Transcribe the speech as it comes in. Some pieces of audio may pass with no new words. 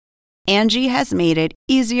Angie has made it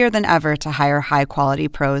easier than ever to hire high-quality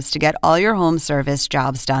pros to get all your home service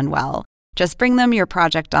jobs done well. Just bring them your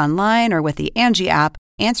project online or with the Angie app,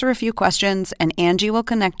 answer a few questions, and Angie will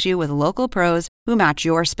connect you with local pros who match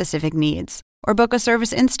your specific needs. Or book a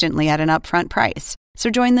service instantly at an upfront price. So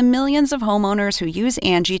join the millions of homeowners who use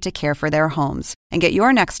Angie to care for their homes and get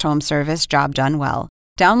your next home service job done well.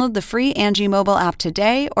 Download the free Angie mobile app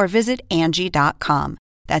today or visit Angie.com.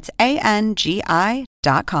 That's ANGI.com.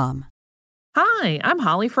 Hi, I'm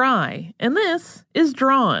Holly Fry, and this is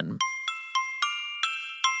Drawn.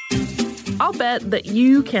 I'll bet that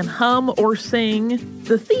you can hum or sing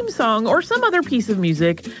the theme song or some other piece of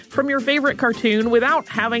music from your favorite cartoon without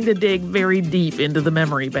having to dig very deep into the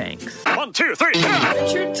memory banks. 1, 2, 3, yeah!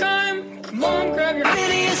 It's your time. Come on, grab your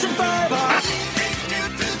Phineas and Ferb.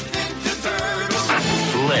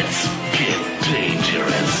 Let's get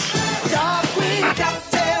dangerous. Darkwing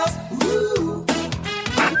cocktails. Woo.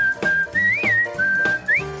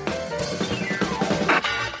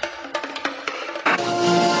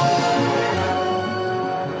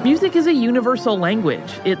 Music is a universal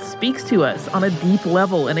language. It speaks to us on a deep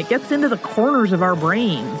level, and it gets into the corners of our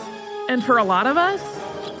brains. And for a lot of us,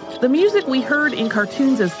 the music we heard in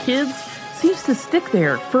cartoons as kids seems to stick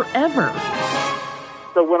there forever.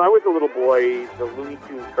 So when I was a little boy, the Looney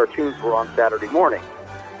Tunes cartoons were on Saturday morning.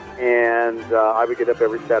 And I would get up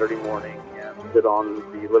every Saturday morning and sit on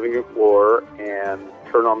the living room floor and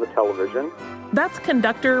turn on the television. That's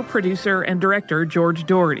conductor, producer, and director George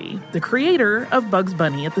Doherty, the creator of Bugs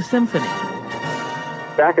Bunny at the Symphony.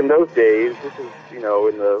 Back in those days, this is, in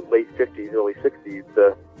the late 50s, early 60s,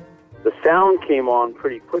 the sound came on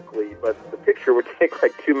pretty quickly, but the picture would take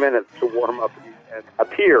like 2 minutes to warm up and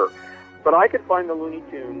appear. But I could find the Looney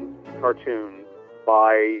Tunes cartoons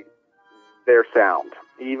by their sound,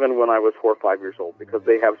 even when I was 4 or 5 years old, because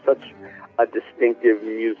they have such a distinctive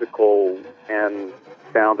musical and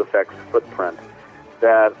sound effects footprint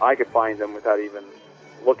that I could find them without even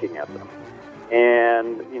looking at them.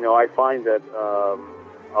 And, I find that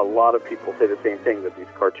a lot of people say the same thing, that these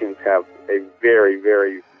cartoons have a very,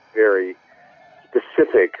 very, very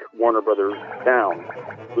specific Warner Brothers sound,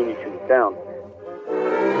 Looney Tunes sound.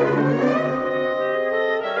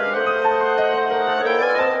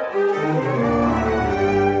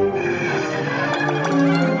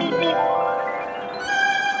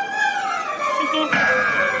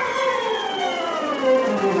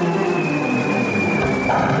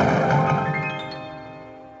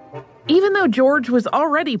 Even though George was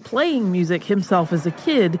already playing music himself as a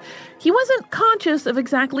kid, he wasn't conscious of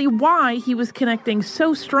exactly why he was connecting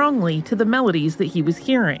so strongly to the melodies that he was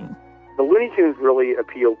hearing. The Looney Tunes really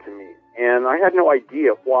appealed to me, and I had no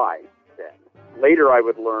idea why then. Later I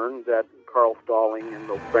would learn that Carl Stalling and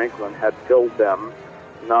Milt Franklin had filled them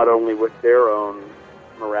not only with their own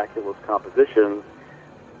miraculous compositions,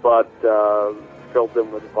 but filled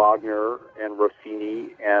them with Wagner and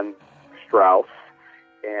Rossini and Strauss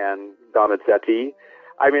and Donizetti.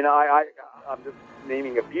 I mean, I'm just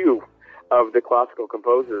naming a few of the classical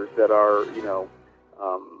composers that are,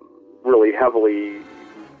 really heavily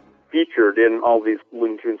featured in all these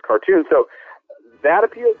Looney Tunes cartoons. So that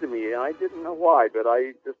appealed to me, and I didn't know why, but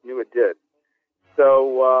I just knew it did.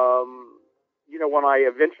 So, when I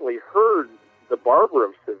eventually heard The Barber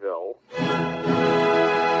of Seville,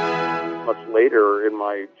 much later in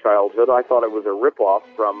my childhood, I thought it was a ripoff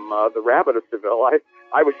from The Rabbit of Seville.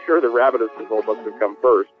 I was sure The Rabbit of Seville must have come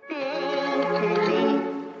first.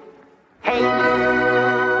 Hey,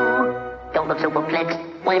 don't look so perplexed.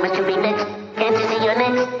 Why must you be next? Can't you see you're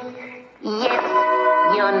next? Yes,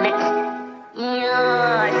 you're next.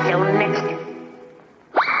 You're so next.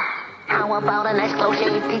 How about a nice close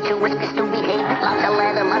shave? Teach your whiskers to behave. Lots of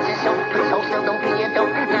lather, lots of soap. Please hold still, don't be a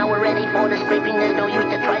dope. Now we're ready for the scraping. There's no use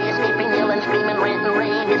to try escaping. Yell and scream and rant and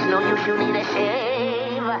rave. It's no use, you need a shave.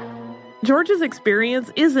 George's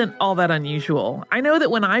experience isn't all that unusual. I know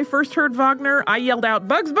that when I first heard Wagner, I yelled out,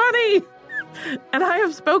 "Bugs Bunny!" And I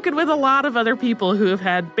have spoken with a lot of other people who have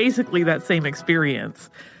had basically that same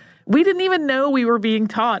experience. We didn't even know we were being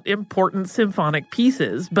taught important symphonic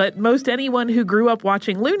pieces, but most anyone who grew up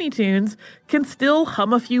watching Looney Tunes can still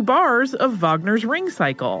hum a few bars of Wagner's Ring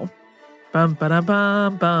Cycle. Bum ba da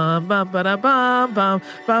bum bum bum ba da bum bum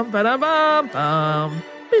bum ba da bum bum.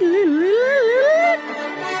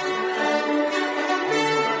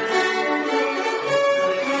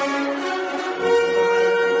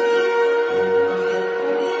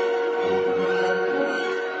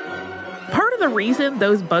 the reason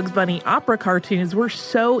those Bugs Bunny opera cartoons were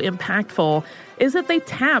so impactful is that they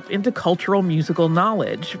tap into cultural musical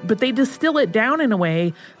knowledge, but they distill it down in a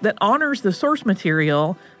way that honors the source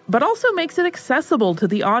material, but also makes it accessible to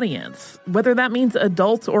the audience, whether that means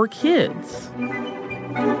adults or kids. Kill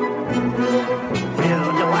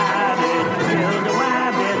the rabbit, kill the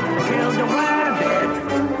rabbit, kill the rabbit.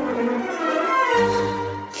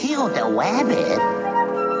 Kill the rabbit?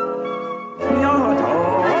 Yo-ho,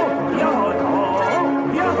 yo-ho,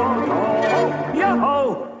 yo-ho,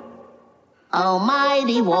 yo-ho.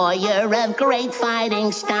 Almighty warrior of great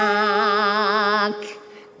fighting stock,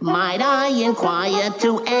 might I inquire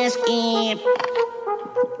to ask if,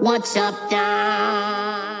 what's up,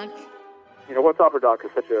 Doc? You know, What's Opera Doc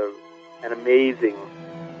is such an amazing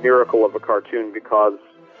miracle of a cartoon because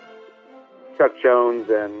Chuck Jones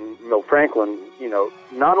and Milt Franklin, you know,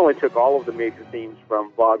 not only took all of the major themes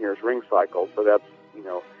from Wagner's Ring Cycle, so that's, you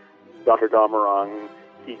know, Dr. Damerang,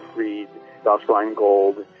 Siegfried, Das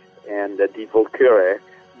Rheingold, and Die Walküre,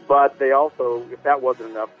 but they also, if that wasn't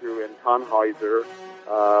enough, threw in Tannhäuser,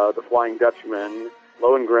 The Flying Dutchman,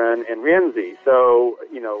 Lohengrin, and Rienzi. So,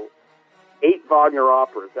 you know, 8 Wagner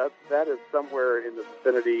operas. That is somewhere in the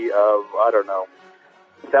vicinity of, I don't know,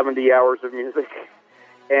 70 hours of music.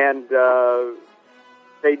 And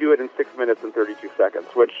they do it in 6 minutes and 32 seconds,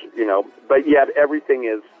 which, you know, but yet everything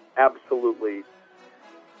is absolutely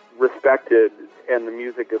respected, and the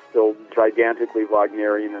music is still gigantically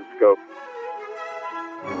Wagnerian in scope.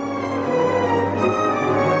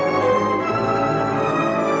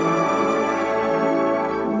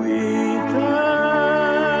 Return,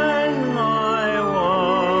 my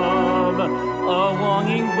love, a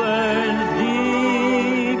longing burns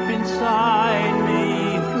deep inside me.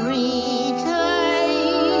 Return,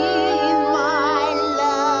 my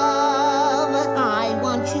love, I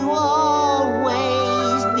want you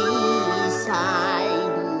always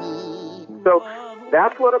beside me. So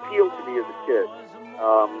that's what appealed to me as a kid.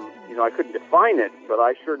 You know, I couldn't define it, but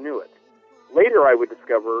I sure knew it. Later, I would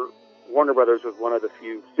discover Warner Brothers was one of the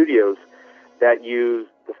few studios that used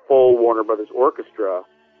the full Warner Brothers orchestra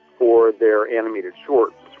for their animated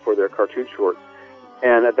shorts, for their cartoon shorts.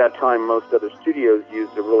 And at that time, most other studios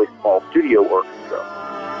used a really small studio orchestra.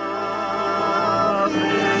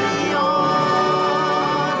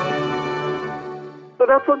 So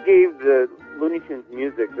that's what gave the Looney Tunes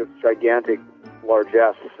music this gigantic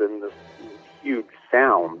largesse and this huge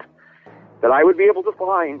sound that I would be able to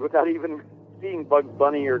find without even seeing Bugs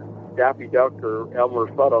Bunny or Daffy Duck or Elmer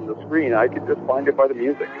Fudd on the screen. I could just find it by the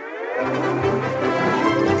music.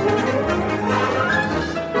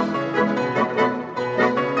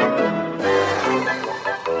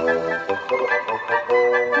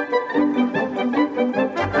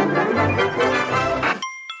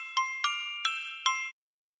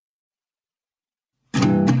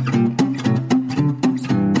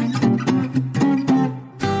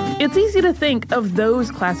 It's easy to think of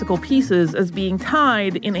those classical pieces as being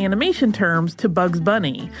tied, in animation terms, to Bugs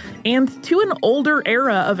Bunny, and to an older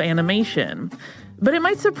era of animation. But it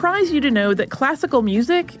might surprise you to know that classical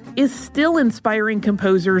music is still inspiring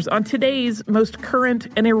composers on today's most current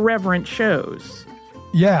and irreverent shows.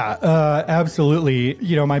 Yeah, absolutely.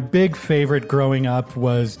 You know, my big favorite growing up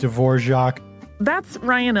was Dvorak. That's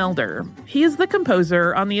Ryan Elder. He is the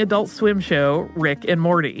composer on the Adult Swim show Rick and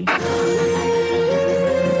Morty.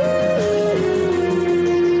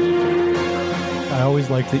 I always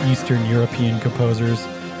liked the Eastern European composers.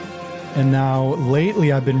 And now,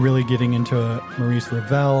 lately, I've been really getting into Maurice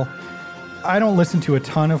Ravel. I don't listen to a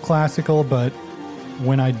ton of classical, but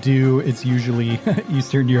when I do, it's usually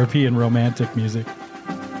Eastern European romantic music.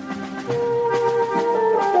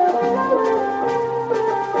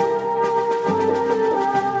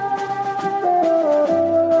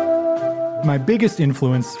 My biggest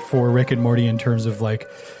influence for Rick and Morty in terms of like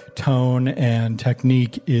tone and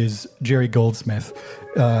technique is Jerry Goldsmith,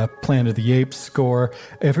 Planet of the Apes score.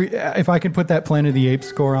 If I could put that Planet of the Apes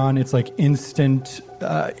score on, it's like instant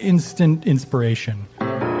inspiration.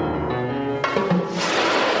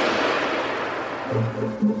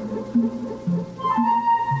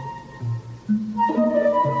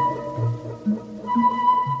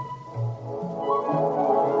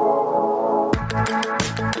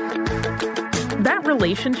 That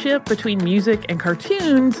relationship between music and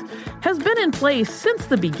cartoons has been in place since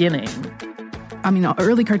the beginning. I mean,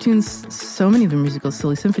 early cartoons, so many of them musicals,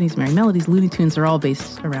 Silly Symphonies, Merry Melodies, Looney Tunes are all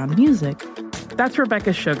based around music. That's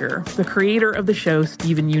Rebecca Sugar, the creator of the show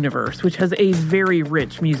Steven Universe, which has a very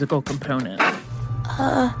rich musical component.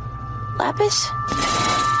 Lapis?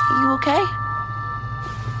 You okay?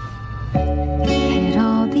 It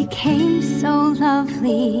all became so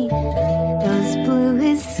lovely. The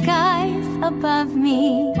bluest skies above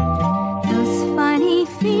me. Those funny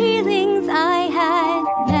feelings I had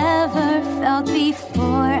never felt before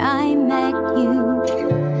I met you.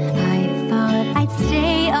 I thought I'd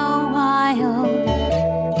stay a while.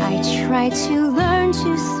 I tried to learn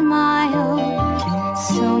to smile.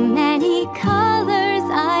 So many colors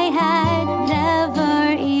I had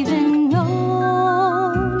never even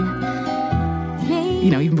known.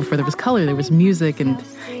 You know, even before there was color, there was music, and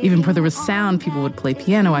even before there was sound, people would play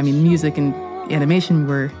piano. I mean, music and animation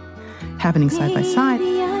were happening side by side.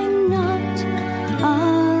 Maybe I'm not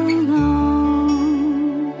alone.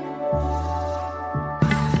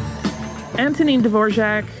 Antonin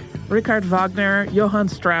Dvorak, Richard Wagner, Johann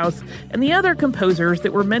Strauss, and the other composers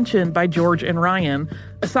that were mentioned by George and Ryan,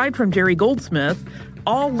 aside from Jerry Goldsmith,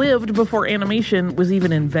 all lived before animation was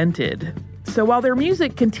even invented. So while their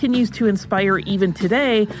music continues to inspire even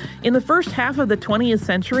today, in the first half of the 20th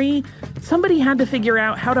century, somebody had to figure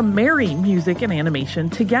out how to marry music and animation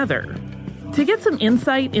together. To get some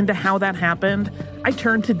insight into how that happened, I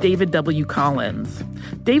turned to David W. Collins.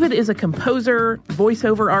 David is a composer,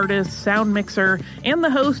 voiceover artist, sound mixer, and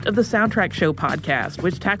the host of the Soundtrack Show podcast,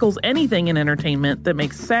 which tackles anything in entertainment that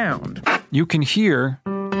makes sound. You can hear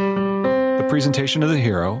the presentation of the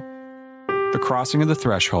hero, the crossing of the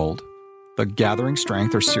threshold, the gathering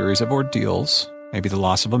strength or series of ordeals, maybe the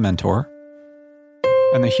loss of a mentor,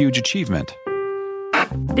 and the huge achievement.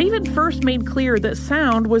 David first made clear that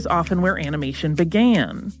sound was often where animation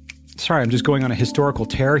began. Sorry, I'm just going on a historical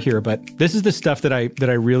tear here, but this is the stuff that I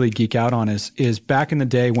really geek out on is back in the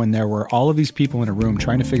day when there were all of these people in a room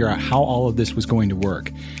trying to figure out how all of this was going to work.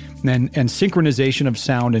 And synchronization of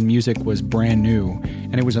sound and music was brand new,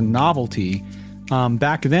 and it was a novelty.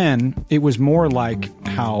 Back then, it was more like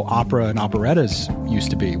how opera and operettas used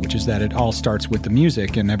to be, which is that it all starts with the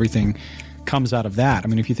music and everything comes out of that. I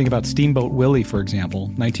mean, if you think about Steamboat Willie, for example,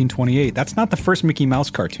 1928, that's not the first Mickey Mouse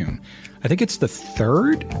cartoon. I think it's the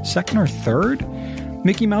second or third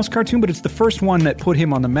Mickey Mouse cartoon, but it's the first one that put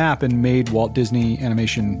him on the map and made Walt Disney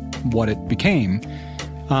Animation what it became,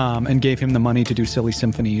 and gave him the money to do silly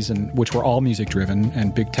symphonies, and which were all music-driven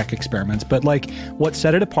and big tech experiments. But like, what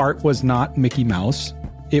set it apart was not Mickey Mouse.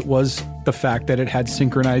 It was the fact that it had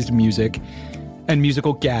synchronized music and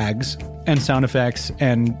musical gags and sound effects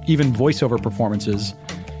and even voiceover performances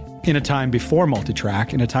in a time before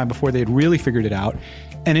multitrack, in a time before they had really figured it out.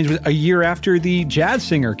 And it was a year after the Jazz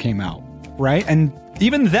Singer came out, right? And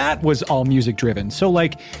even that was all music driven. So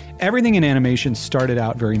like, everything in animation started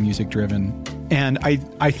out very music driven. And I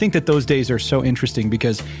think that those days are so interesting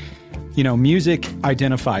because, you know, music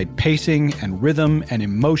identified pacing and rhythm and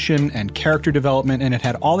emotion and character development, and it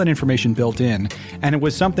had all that information built in. And it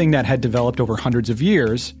was something that had developed over hundreds of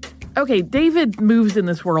years. Okay, David moves in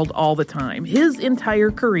this world all the time. His entire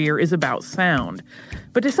career is about sound.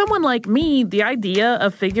 But to someone like me, the idea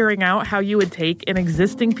of figuring out how you would take an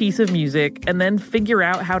existing piece of music and then figure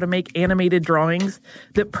out how to make animated drawings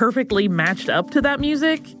that perfectly matched up to that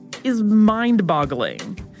music is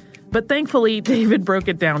mind-boggling. But thankfully, David broke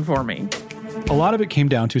it down for me. A lot of it came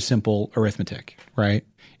down to simple arithmetic, right?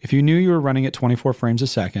 If you knew you were running at 24 frames a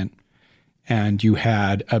second, and you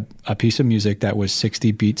had a piece of music that was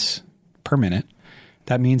 60 beats per minute,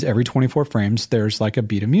 that means every 24 frames, there's like a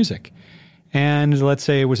beat of music. And let's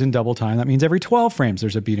say it was in double time, that means every 12 frames,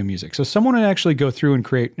 there's a beat of music. So someone would actually go through and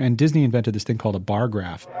create, and Disney invented this thing called a bar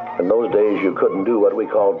graph. In those days, you couldn't do what we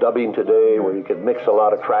call dubbing today, where you could mix a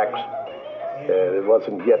lot of tracks. It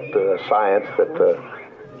wasn't yet science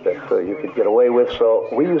that you could get away with, so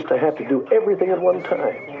we used to have to do everything at one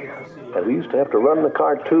time. And we used to have to run the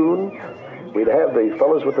cartoon. We'd have the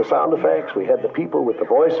fellows with the sound effects, we had the people with the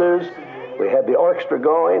voices, we had the orchestra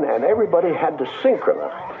going, and everybody had to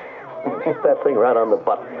synchronize. Get that thing right on the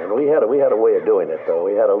button. And we had a way of doing it, though.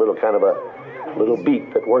 We had a little kind of a little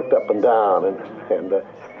beat that worked up and down, and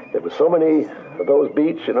there was so many of those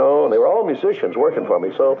beats, you know, and they were all musicians working for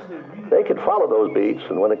me, so they could follow those beats,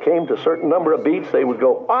 and when it came to a certain number of beats, they would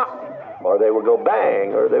go, ah, or they would go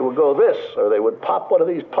bang, or they would go this, or they would pop one of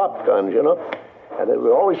these pop guns, you know, and it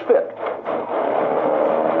would always fit.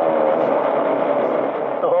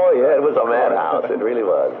 Oh, yeah, it was a madhouse. It really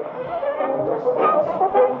was.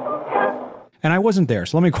 And I wasn't there,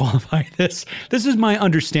 so let me qualify this. This is my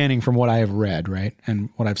understanding from what I have read, right, and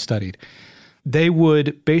what I've studied. They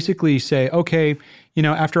would basically say, okay, you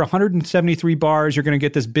know, after 173 bars, you're going to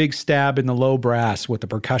get this big stab in the low brass with the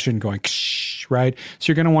percussion going, right?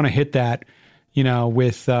 So you're going to want to hit that, you know,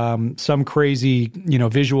 with some crazy, you know,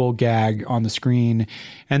 visual gag on the screen.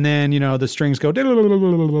 And then, you know, the strings go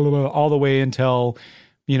all the way until,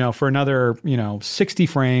 for another, 60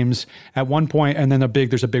 frames at one point, and then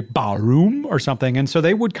there's a big baroom or something. And so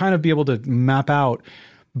they would kind of be able to map out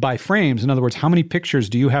by frames. In other words, how many pictures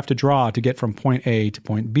do you have to draw to get from point A to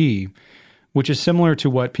point B, which is similar to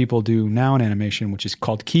what people do now in animation, which is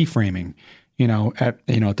called keyframing.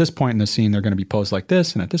 At this point in the scene, they're going to be posed like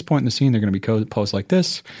this. And at this point in the scene, they're going to be posed like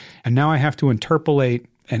this. And now I have to interpolate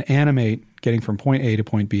and animate getting from point A to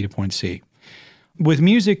point B to point C. With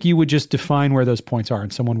music, you would just define where those points are,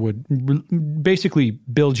 and someone would basically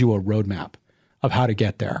build you a roadmap of how to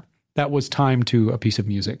get there. That was timed to a piece of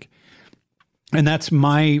music. And that's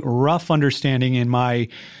my rough understanding in my,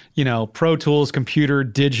 Pro Tools, computer,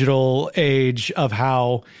 digital age of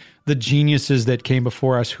how the geniuses that came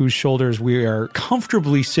before us, whose shoulders we are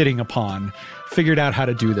comfortably sitting upon, figured out how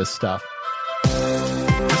to do this stuff.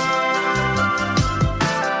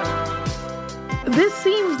 This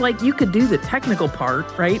seems like you could do the technical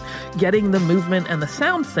part, right? Getting the movement and the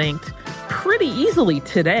sound synced pretty easily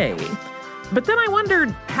today. But then I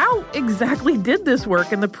wondered, how exactly did this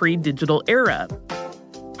work in the pre-digital era?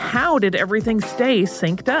 How did everything stay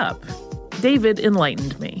synced up? David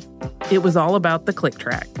enlightened me. It was all about the click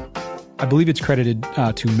track. I believe it's credited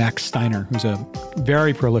to Max Steiner, who's a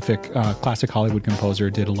very prolific classic Hollywood composer,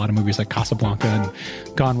 did a lot of movies like Casablanca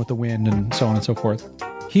and Gone with the Wind and so on and so forth.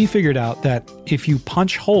 He figured out that if you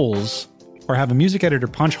punch holes or have a music editor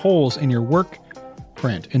punch holes in your work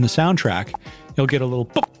print, in the soundtrack, you'll get a little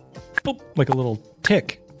boop, boop, like a little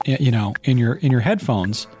tick, in your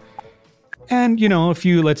headphones. And, if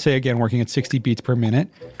you, let's say, again, working at 60 beats per minute,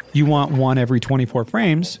 you want one every 24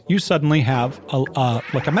 frames, you suddenly have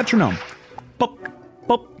like a metronome. Boop,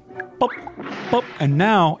 boop, boop, boop. And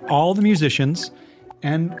now all the musicians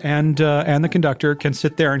and the conductor can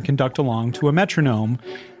sit there and conduct along to a metronome.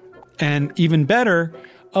 And even better,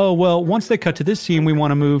 once they cut to this scene, we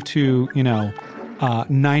want to move to,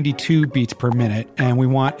 92 beats per minute. And we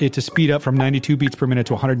want it to speed up from 92 beats per minute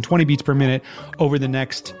to 120 beats per minute over the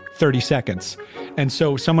next 30 seconds. And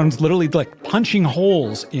so someone's literally like punching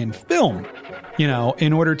holes in film,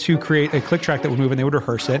 in order to create a click track that would move, and they would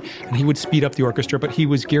rehearse it, and he would speed up the orchestra, but he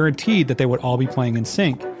was guaranteed that they would all be playing in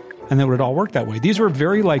sync and that would all work that way. These were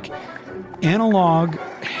very analog,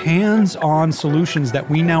 hands-on solutions that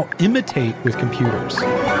we now imitate with computers.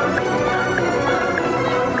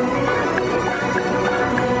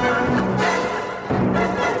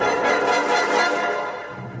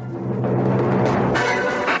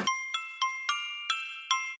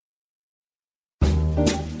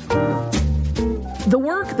 The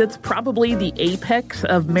work that's probably the apex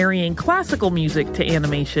of marrying classical music to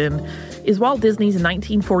animation is Walt Disney's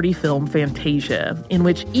 1940 film Fantasia, in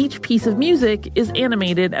which each piece of music is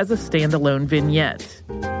animated as a standalone vignette.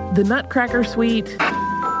 The Nutcracker Suite,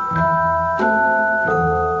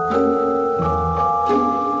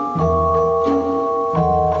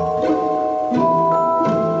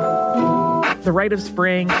 The Rite of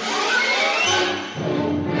Spring,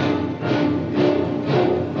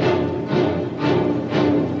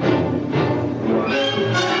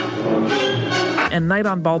 and Night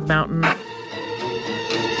on Bald Mountain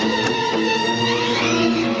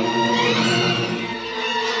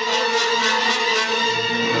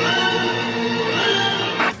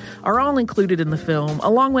are all included in the film,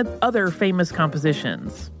 along with other famous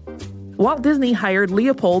compositions. Walt Disney hired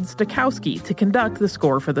Leopold Stokowski to conduct the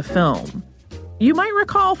score for the film. You might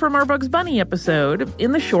recall from our Bugs Bunny episode,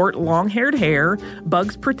 in the short Long-Haired Hare,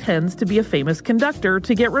 Bugs pretends to be a famous conductor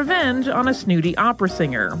to get revenge on a snooty opera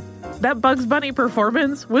singer. That Bugs Bunny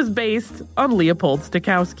performance was based on Leopold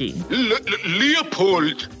Stokowski.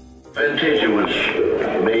 Leopold! Fantasia was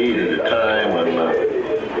made at a time when,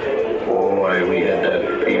 we had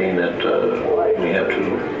that feeling that we had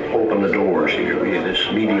to open the doors here.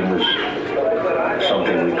 This medium was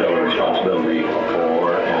something we felt a responsibility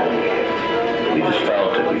for, and we just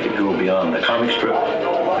felt that we could go beyond the comic strip.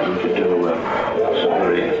 We could do some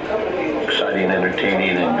very exciting,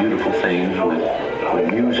 entertaining, and beautiful things with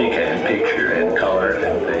music and picture and color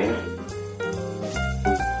and things.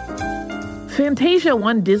 Fantasia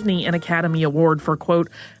won Disney an Academy Award for, quote,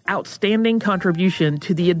 outstanding contribution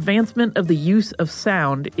to the advancement of the use of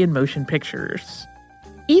sound in motion pictures.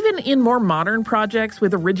 Even in more modern projects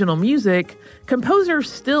with original music,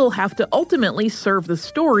 composers still have to ultimately serve the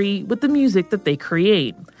story with the music that they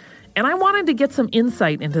create. And I wanted to get some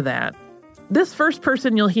insight into that. This first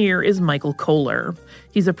person you'll hear is Michael Kohler.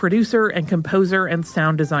 He's a producer and composer and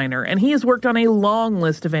sound designer, and he has worked on a long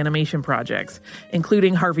list of animation projects,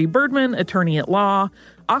 including Harvey Birdman, Attorney at Law,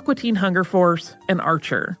 Aqua Teen Hunger Force, and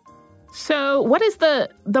Archer. So what is the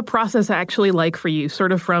process actually like for you,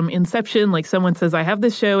 sort of from inception, like someone says, I have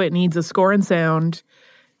this show, it needs a score and sound,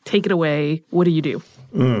 take it away. What do you do?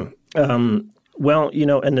 Well,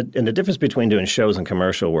 and the difference between doing shows and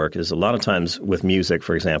commercial work is a lot of times with music,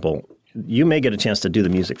 for example, you may get a chance to do the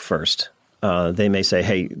music first. They may say,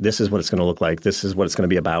 hey, this is what it's going to look like. This is what it's going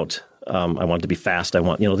to be about. I want it to be fast. I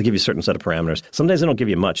want, they give you a certain set of parameters. Sometimes they don't give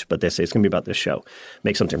you much, but they say it's going to be about this show.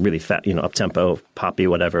 Make something really fat, up-tempo, poppy,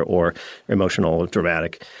 whatever, or emotional,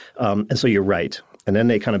 dramatic. And so you're right. And then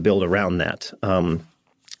they kind of build around that,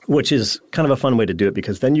 which is kind of a fun way to do it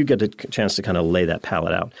because then you get a chance to kind of lay that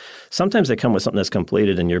palette out. Sometimes they come with something that's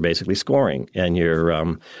completed and you're basically scoring and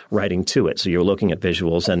you're writing to it. So you're looking at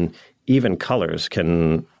visuals and even colors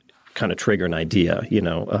can kind of trigger an idea.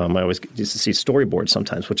 I always used to see storyboards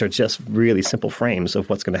sometimes, which are just really simple frames of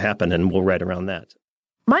what's going to happen, and we'll write around that.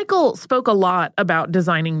 Michael spoke a lot about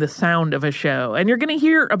designing the sound of a show, and you're going to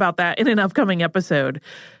hear about that in an upcoming episode.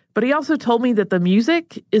 But he also told me that the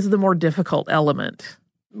music is the more difficult element.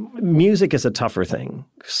 Music is a tougher thing.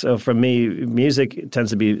 So for me, music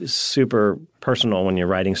tends to be super personal when you're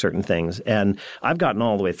writing certain things. And I've gotten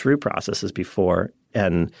all the way through processes before.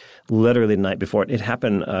 And literally the night before it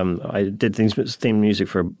happened, I did theme music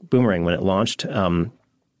for Boomerang when it launched. And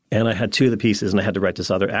I had two of the pieces, and I had to write this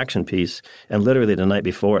other action piece. And literally the night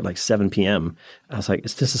before at like 7 p.m., I was like,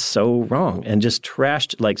 this is so wrong. And just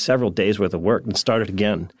trashed like several days worth of work and started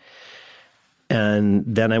again. And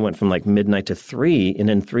then I went from like midnight to 3, and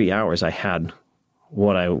in 3 hours I had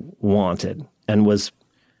what I wanted and was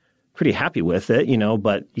pretty happy with it,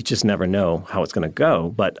 but you just never know how it's going to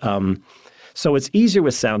go. But so it's easier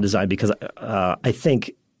with sound design because I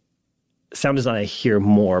think sound design I hear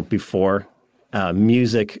more before.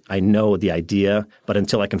 Music, I know the idea, but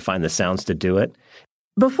until I can find the sounds to do it.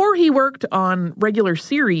 Before he worked on regular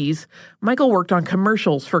series, Michael worked on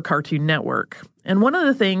commercials for Cartoon Network. And one of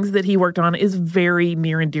the things that he worked on is very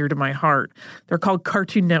near and dear to my heart. They're called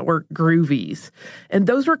Cartoon Network Groovies. And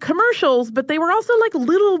those were commercials, but they were also like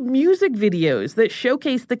little music videos that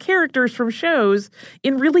showcased the characters from shows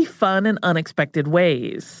in really fun and unexpected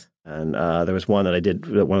ways. And there was one that I did,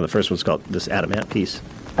 one of the first ones called this Adam Ant piece.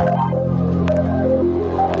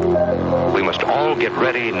 We must all get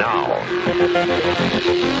ready now. Up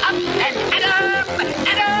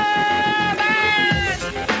and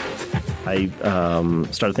I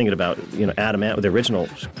started thinking about, Adam Ant with the original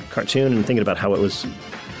cartoon and thinking about how it was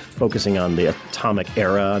focusing on the atomic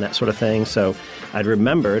era and that sort of thing. So I'd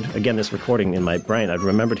remembered, again, this recording in my brain, I'd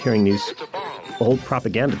remembered hearing these old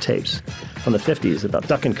propaganda tapes from the 50s about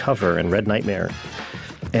Duck and Cover and Red Nightmare.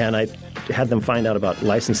 And I had them find out about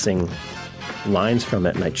licensing lines from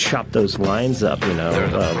it, and I chopped those lines up,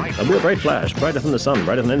 a real bright flash, brighter than the sun,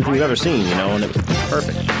 brighter than anything you've ever seen, and it was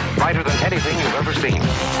perfect. Brighter than anything you've ever seen.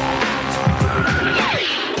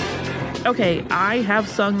 Okay, I have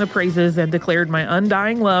sung the praises and declared my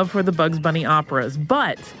undying love for the Bugs Bunny operas,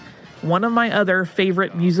 but one of my other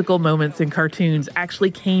favorite musical moments in cartoons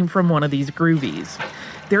actually came from one of these groovies.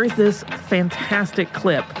 There is this fantastic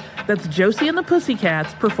clip that's Josie and the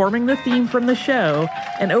Pussycats performing the theme from the show,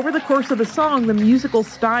 and over the course of the song, the musical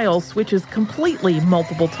style switches completely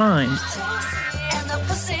multiple times.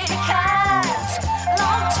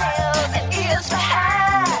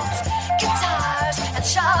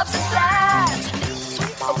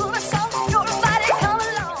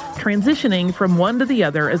 Transitioning from one to the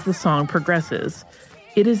other as the song progresses.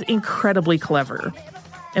 It is incredibly clever.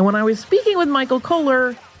 And when I was speaking with Michael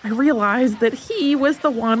Kohler, I realized that he was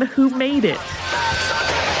the one who made it.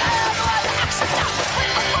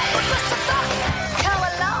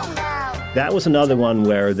 That was another one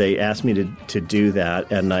where they asked me to do that,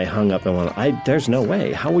 and I hung up and went, there's no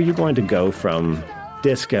way. How are you going to go from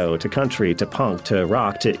disco to country to punk to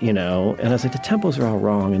rock to, And I was like, the tempos are all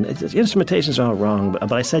wrong, and the instrumentations are all wrong.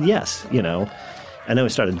 But I said yes, And then we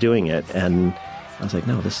started doing it, and I was like,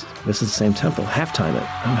 no, this is the same tempo. Half time it.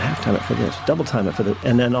 Oh, half time it for this. Double time it for this.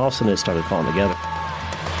 And then all of a sudden it started falling together.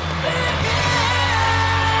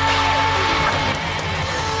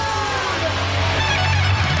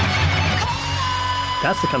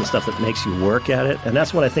 That's the kind of stuff that makes you work at it. And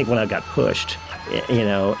that's what I think when I got pushed,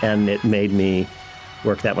 and it made me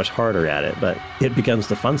work that much harder at it. But it becomes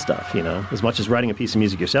the fun stuff, as much as writing a piece of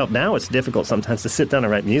music yourself. Now it's difficult sometimes to sit down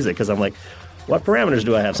and write music because I'm like, what parameters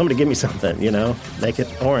do I have? Somebody give me something, Make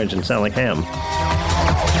it orange and sound like ham.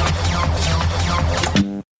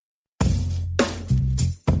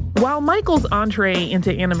 While Michael's entree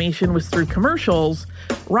into animation was through commercials,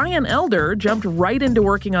 Ryan Elder jumped right into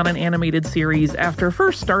working on an animated series after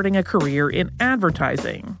first starting a career in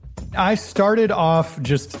advertising. I started off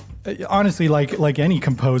just, honestly, like any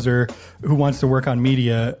composer who wants to work on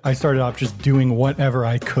media, I started off just doing whatever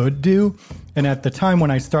I could do. And at the time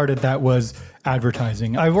when I started, that was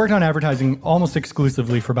advertising. I've worked on advertising almost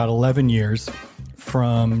exclusively for about 11 years,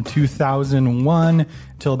 from 2001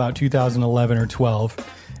 till about 2011 or 12.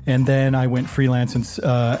 And then I went freelance, and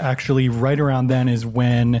actually right around then is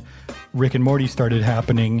when Rick and Morty started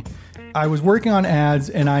happening. I was working on ads,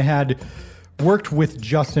 and I had worked with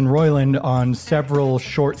Justin Roiland on several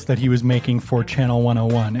shorts that he was making for Channel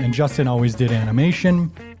 101. And Justin always did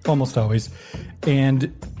animation, almost always.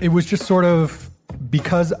 And it was just sort of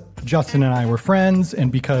because Justin and I were friends,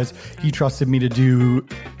 and because he trusted me to do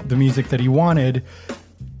the music that he wanted,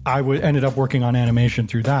 I ended up working on animation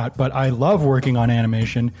through that. But I love working on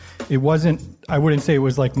animation. I wouldn't say it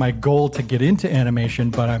was like my goal to get into animation,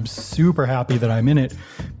 but I'm super happy that I'm in it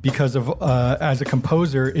because of, as a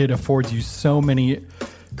composer, it affords you so many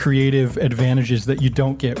creative advantages that you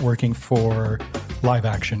don't get working for live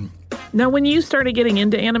action. Now, when you started getting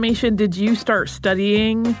into animation, did you start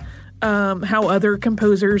studying how other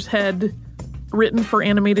composers had written for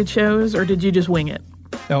animated shows, or did you just wing it?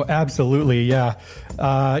 Oh, absolutely, yeah.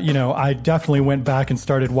 I definitely went back and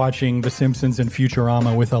started watching The Simpsons and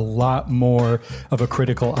Futurama with a lot more of a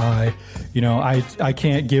critical eye. I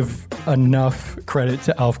can't give enough credit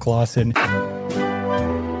to Alf Clausen.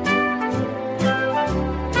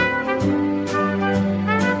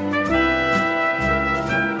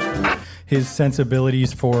 His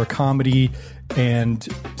sensibilities for comedy and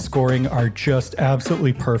scoring are just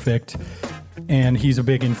absolutely perfect. And he's a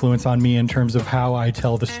big influence on me in terms of how I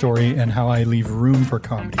tell the story and how I leave room for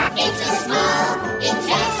comedy. It's a small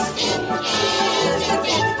intestine. It's a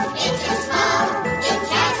dick. It's a small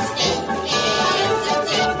intestine. It's a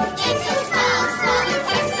dick. It's a small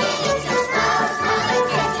intestine. It's a small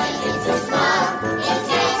intestine. It's a small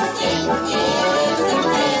intestine. It's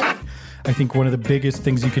a dick. I think one of the biggest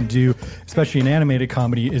things you can do, especially in animated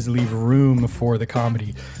comedy, is leave room for the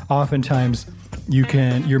comedy. Oftentimes,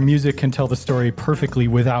 your music can tell the story perfectly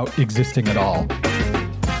without existing at all.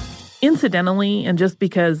 Incidentally, and just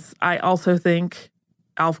because I also think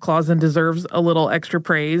Alf Clausen deserves a little extra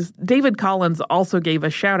praise, David Collins also gave a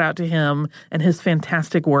shout out to him and his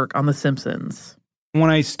fantastic work on The Simpsons. When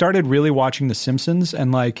I started really watching The Simpsons,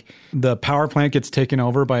 and the power plant gets taken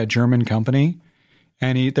over by a German company,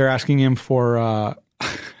 and they're asking him for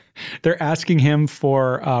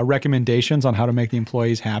recommendations on how to make the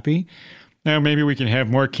employees happy. Now maybe we can have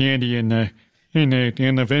more candy in the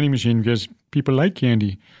vending machine because people like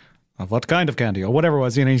candy. What kind of candy? Or whatever it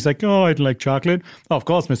was. He's like, oh, I'd like chocolate. Oh, of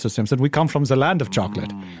course, Mr. Simpson. We come from the land of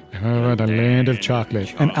chocolate. Oh, the land of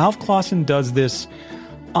chocolate. And Alf Clausen does this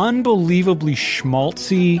unbelievably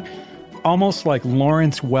schmaltzy, almost like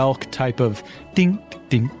Lawrence Welk type of ding,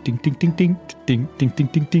 ding, ding, ding, ding, ding, ding, ding, ding,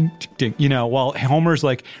 ding, ding, ding. While Homer's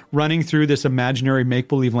running through this imaginary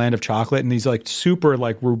make-believe land of chocolate, and these super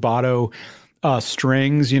rubato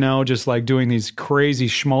strings, just doing these crazy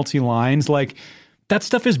schmaltzy lines. That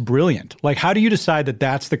stuff is brilliant. How do you decide that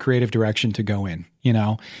that's the creative direction to go in?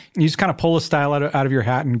 You just kind of pull a style out of your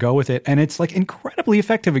hat and go with it. And it's incredibly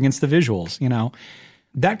effective against the visuals,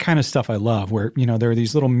 That kind of stuff I love, where, there are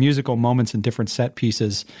these little musical moments and different set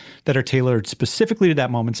pieces that are tailored specifically to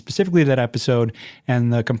that moment, specifically to that episode,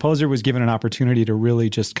 and the composer was given an opportunity to really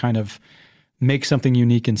just kind of make something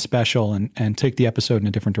unique and special and take the episode in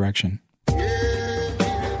a different direction.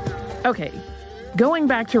 Okay, going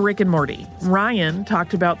back to Rick and Morty, Ryan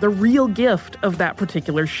talked about the real gift of that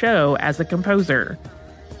particular show as a composer: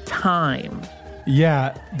 time.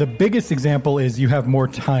 Yeah, the biggest example is you have more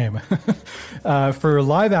time. For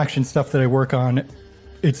live action stuff that I work on,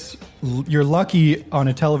 you're lucky on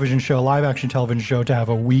a television show, live action television show, to have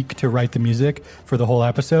a week to write the music for the whole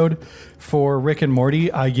episode. For Rick and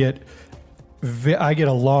Morty, I get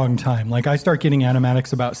a long time. I start getting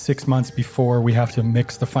animatics about 6 months before we have to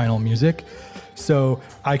mix the final music. So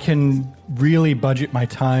I can really budget my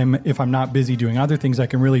time. If I'm not busy doing other things, I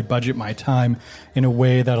can really budget my time in a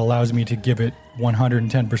way that allows me to give it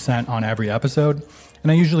 110% on every episode.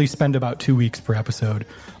 And I usually spend about 2 weeks per episode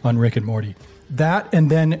on Rick and Morty. That, and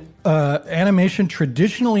then animation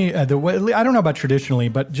traditionally, I don't know about traditionally,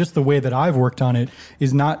 but just the way that I've worked on it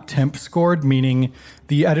is not temp scored, meaning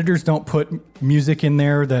the editors don't put music in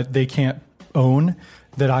there that they can't own,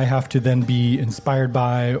 that I have to then be inspired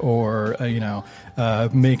by, or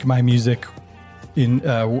make my music in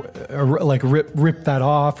rip that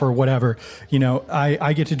off or whatever.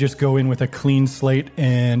 I get to just go in with a clean slate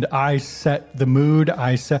and I set the mood.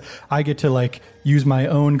 I get to use my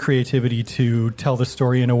own creativity to tell the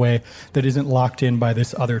story in a way that isn't locked in by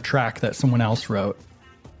this other track that someone else wrote.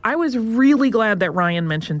 I was really glad that Ryan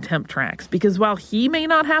mentioned temp tracks, because while he may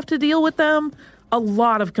not have to deal with them, a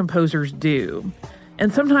lot of composers do.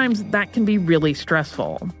 And sometimes that can be really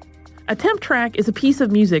stressful. A temp track is a piece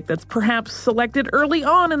of music that's perhaps selected early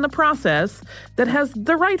on in the process that has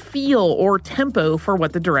the right feel or tempo for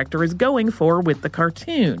what the director is going for with the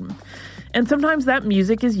cartoon. And sometimes that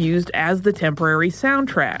music is used as the temporary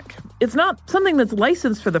soundtrack. It's not something that's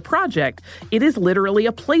licensed for the project. It is literally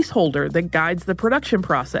a placeholder that guides the production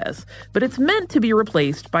process, but it's meant to be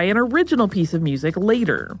replaced by an original piece of music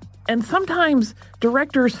later. And sometimes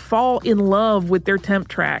directors fall in love with their temp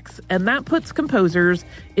tracks, and that puts composers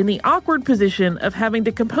in the awkward position of having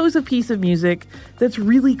to compose a piece of music that's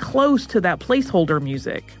really close to that placeholder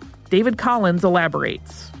music. David Collins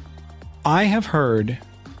elaborates. I have heard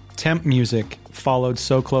temp music followed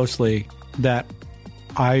so closely that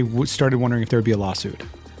I started wondering if there would be a lawsuit.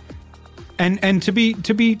 And to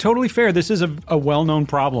be totally fair, this is a well-known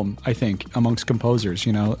problem, I think, amongst composers.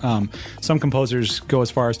 You know, some composers go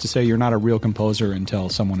as far as to say you're not a real composer until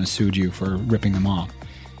someone has sued you for ripping them off.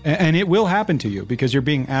 And it will happen to you because you're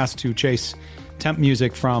being asked to chase temp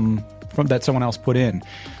music from that someone else put in.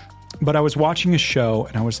 But I was watching a show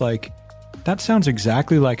and I was like, that sounds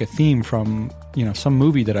exactly like a theme from, you know, some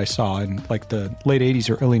movie that I saw in like the late 80s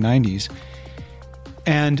or early 90s.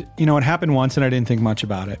 And, you know, it happened once and I didn't think much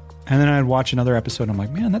about it. And then I'd watch another episode and I'm like,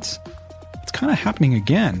 man, it's kind of happening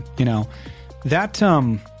again. You know, that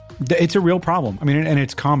it's a real problem. I mean, and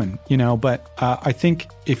it's common, you know, but I think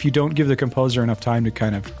if you don't give the composer enough time to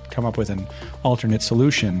kind of come up with an alternate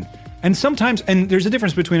solution, and sometimes, and there's a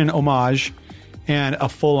difference between an homage and a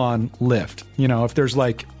full-on lift. You know, if there's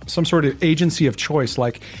like some sort of agency of choice,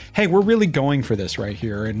 like, hey, we're really going for this right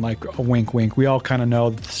here, and like a wink, wink. We all kind of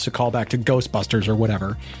know this is a callback to Ghostbusters or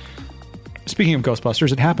whatever. Speaking of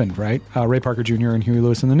Ghostbusters, it happened, right? Ray Parker Jr. and Huey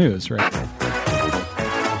Lewis in the News, right?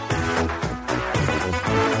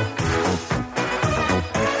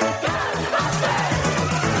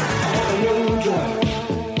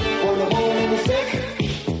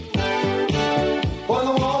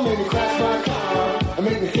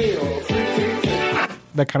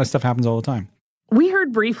 That kind of stuff happens all the time. We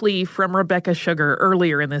heard briefly from Rebecca Sugar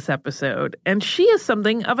earlier in this episode, and she is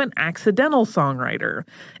something of an accidental songwriter,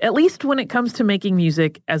 at least when it comes to making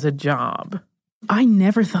music as a job. I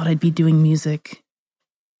never thought I'd be doing music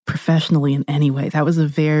professionally in any way. That was a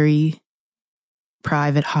very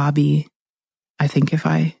private hobby. I think if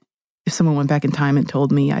someone went back in time and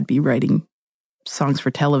told me I'd be writing songs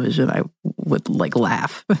for television, I would like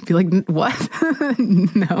laugh. I'd be like, what?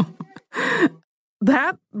 No.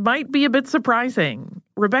 That might be a bit surprising.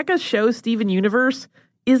 Rebecca's show, Steven Universe,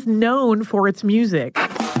 is known for its music.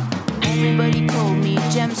 Everybody told me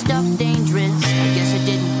gem stuff dangerous. I guess I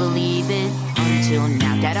didn't believe it until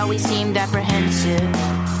now. Dad always seemed apprehensive,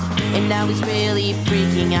 and now he's really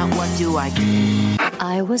freaking out. What do I do?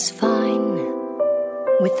 I was fine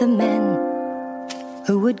with the men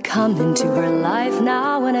who would come into her life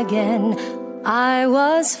now and again. I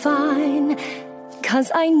was fine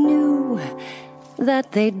 'cause I knew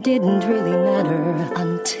that they didn't really matter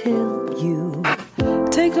until you.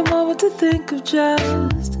 Take a moment to think of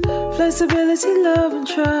just flexibility, love, and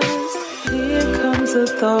trust. Here comes a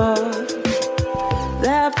thought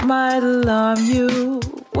that might alarm you.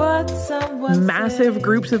 What someone Massive said.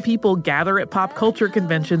 groups of people gather at pop culture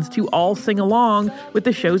conventions to all sing along with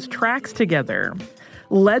the show's tracks together.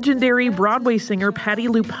 Legendary Broadway singer Patti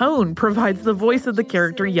LuPone provides the voice of the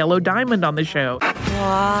character Yellow Diamond on the show.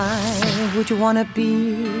 Why would you want to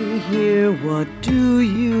be here? What do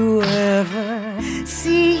you ever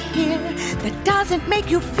see here that doesn't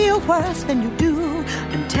make you feel worse than you do?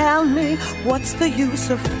 And tell me, what's the use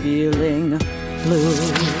of feeling blue?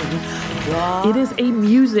 It is a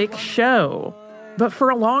music show. But for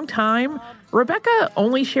a long time, Rebecca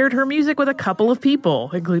only shared her music with a couple of people,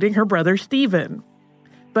 including her brother Steven.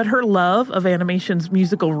 But her love of animation's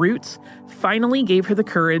musical roots finally gave her the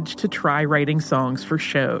courage to try writing songs for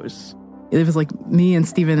shows. It was like me and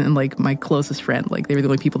Steven and like my closest friend. Like they were the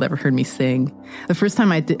only people that ever heard me sing. The first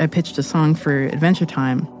time I pitched a song for Adventure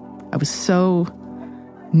Time, I was so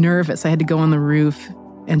nervous. I had to go on the roof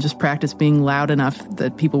and just practice being loud enough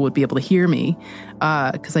that people would be able to hear me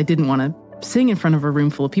because I didn't want to sing in front of a room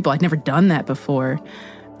full of people. I'd never done that before.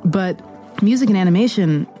 But music and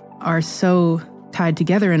animation are so tied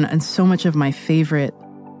together, and so much of my favorite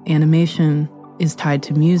animation is tied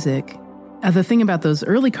to music. The thing about those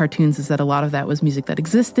early cartoons is that a lot of that was music that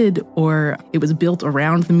existed, or it was built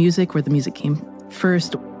around the music, where the music came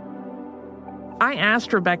first. I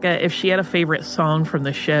asked Rebecca if she had a favorite song from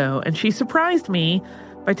the show, and she surprised me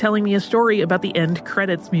by telling me a story about the end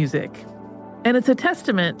credits music. And it's a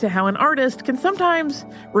testament to how an artist can sometimes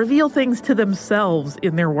reveal things to themselves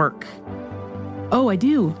in their work. Oh, I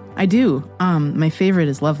do. My favorite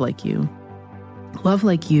is Love Like You. Love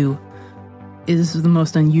Like You is the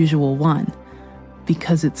most unusual one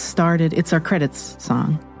because it's our credits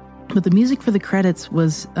song. But the music for the credits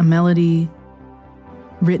was a melody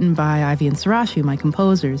written by Ivy and Sarashi, my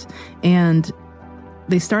composers. And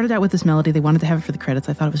they started out with this melody. They wanted to have it for the credits.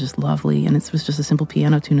 I thought it was just lovely. And it was just a simple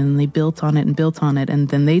piano tune. And then they built on it and built on it. And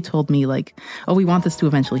then they told me, like, oh, we want this to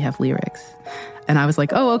eventually have lyrics. And I was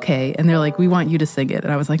like, oh, okay. And they're like, we want you to sing it.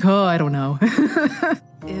 And I was like, oh, I don't know.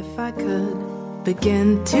 If I could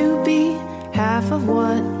begin to be half of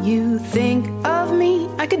what you think of me,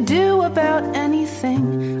 I could do about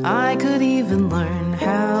anything. I could even learn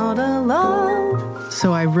how to love.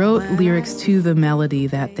 So I wrote lyrics to the melody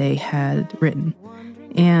that they had written.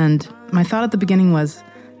 And my thought at the beginning was,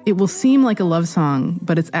 it will seem like a love song,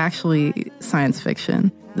 but it's actually science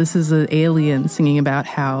fiction. This is an alien singing about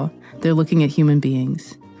how they're looking at human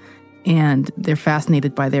beings and they're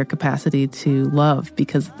fascinated by their capacity to love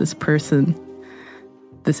because this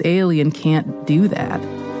alien can't do that.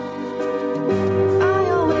 I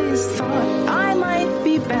always thought I might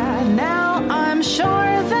be bad. Now I'm sure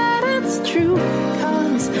that it's true,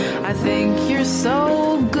 'cause I think you're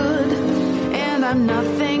so good and I'm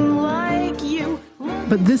nothing like you.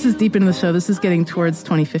 But this is deep into the show. This is getting towards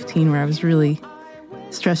 2015 where I was really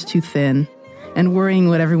stretched too thin and worrying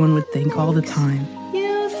what everyone would think all the time.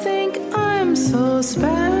 You think I'm so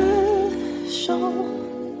special.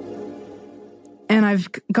 And I've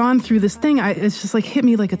gone through this thing. It's just like hit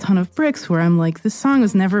me like a ton of bricks where I'm like, this song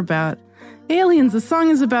is never about aliens. The song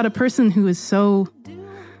is about a person who is so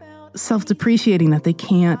self-depreciating that they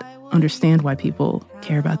can't understand why people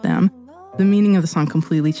care about them. The meaning of the song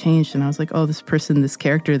completely changed. And I was like, oh, this person, this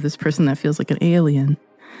character, this person that feels like an alien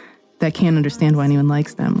that can't understand why anyone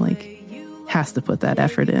likes them, like, has to put that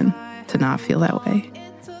effort in to not feel that way.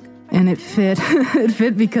 And it fit. It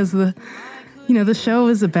fit because the show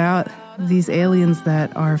is about these aliens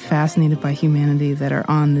that are fascinated by humanity, that are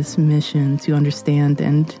on this mission to understand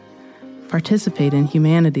and participate in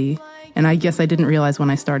humanity. And I guess I didn't realize when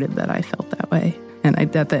I started that I felt that way. And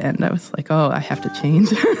at the end, I was like, oh, I have to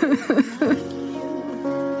change.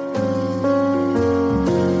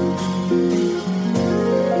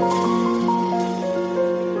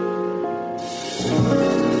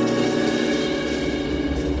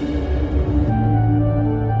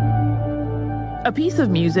 A piece of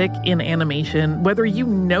music in animation, whether you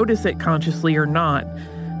notice it consciously or not,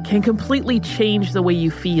 can completely change the way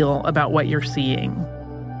you feel about what you're seeing.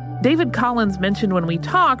 David Collins mentioned when we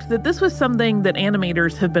talked that this was something that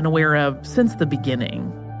animators have been aware of since the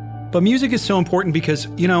beginning. But music is so important because,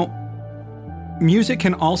 music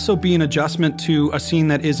can also be an adjustment to a scene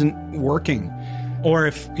that isn't working. Or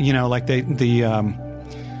if, like the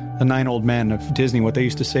Nine Old Men of Disney, what they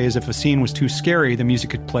used to say is if a scene was too scary, the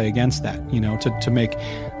music could play against that, to make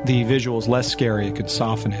the visuals less scary, it could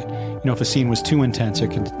soften it. If a scene was too intense,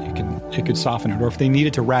 it could soften it. Or if they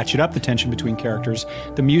needed to ratchet up the tension between characters,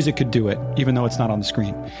 the music could do it, even though it's not on the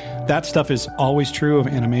screen. That stuff is always true of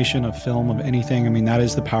animation, of film, of anything. I mean, that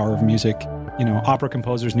is the power of music. Opera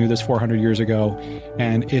composers knew this 400 years ago,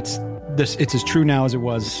 and it's as true now as it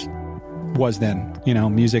was then.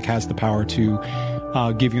 Music has the power to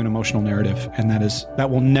give you an emotional narrative, and that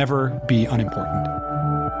will never be unimportant.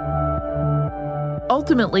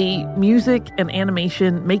 Ultimately, music and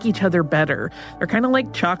animation make each other better. They're kind of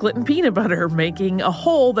like chocolate and peanut butter, making a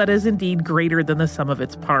whole that is indeed greater than the sum of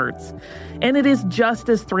its parts. And it is just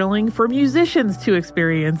as thrilling for musicians to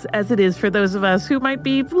experience as it is for those of us who might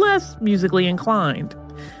be less musically inclined.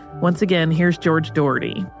 Once again, here's George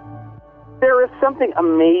Doherty. There is something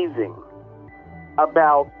amazing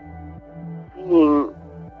about seeing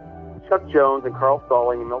Chuck Jones and Carl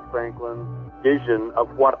Stalling and Milt Franklin's vision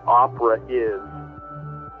of what opera is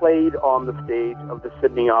played on the stage of the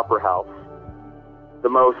Sydney Opera House, the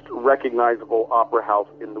most recognizable opera house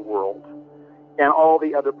in the world, and all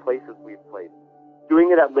the other places we've played. Doing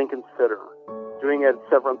it at Lincoln Center, doing it at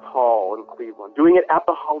Severance Hall in Cleveland, doing it at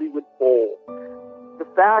the Hollywood Bowl. The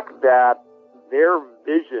fact that their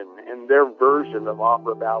vision and their version of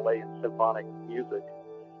opera, ballet, and symphonic music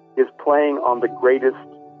is playing on the greatest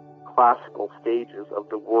classical stages of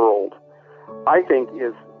the world, I think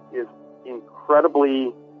is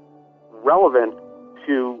incredibly relevant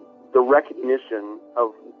to the recognition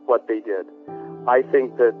of what they did. I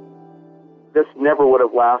think that this never would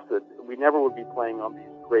have lasted. We never would be playing on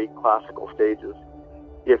these great classical stages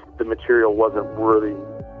if the material wasn't worthy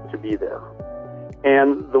to be there.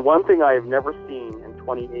 And the one thing I have never seen in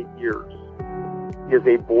 28 years is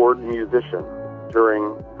a bored musician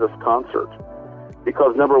during this concert.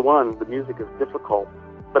 Because number one, the music is difficult,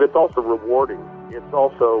 but it's also rewarding. It's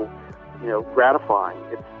also, gratifying.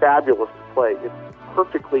 It's fabulous to play. It's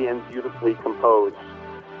perfectly and beautifully composed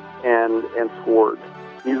and scored.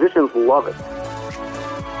 Musicians love it.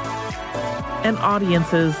 And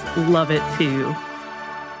audiences love it too.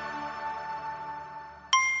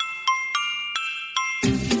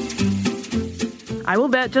 I will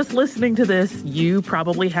bet just listening to this, you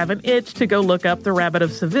probably have an itch to go look up The Rabbit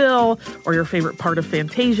of Seville or your favorite part of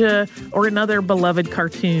Fantasia or another beloved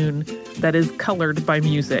cartoon that is colored by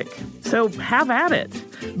music. So have at it.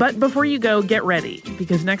 But before you go, get ready,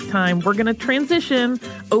 because next time we're going to transition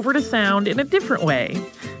over to sound in a different way.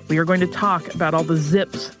 We are going to talk about all the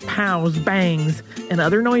zips, pows, bangs, and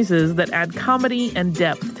other noises that add comedy and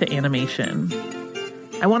depth to animation.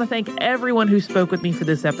 I want to thank everyone who spoke with me for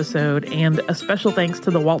this episode, and a special thanks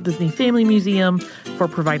to the Walt Disney Family Museum for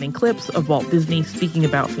providing clips of Walt Disney speaking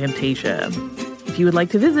about Fantasia. If you would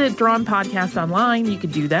like to visit Drawn Podcast online, you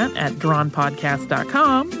can do that at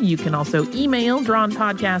drawnpodcast.com. You can also email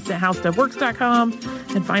drawnpodcast@howstuffworks.com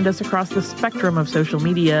and find us across the spectrum of social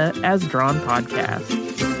media as Drawn Podcast.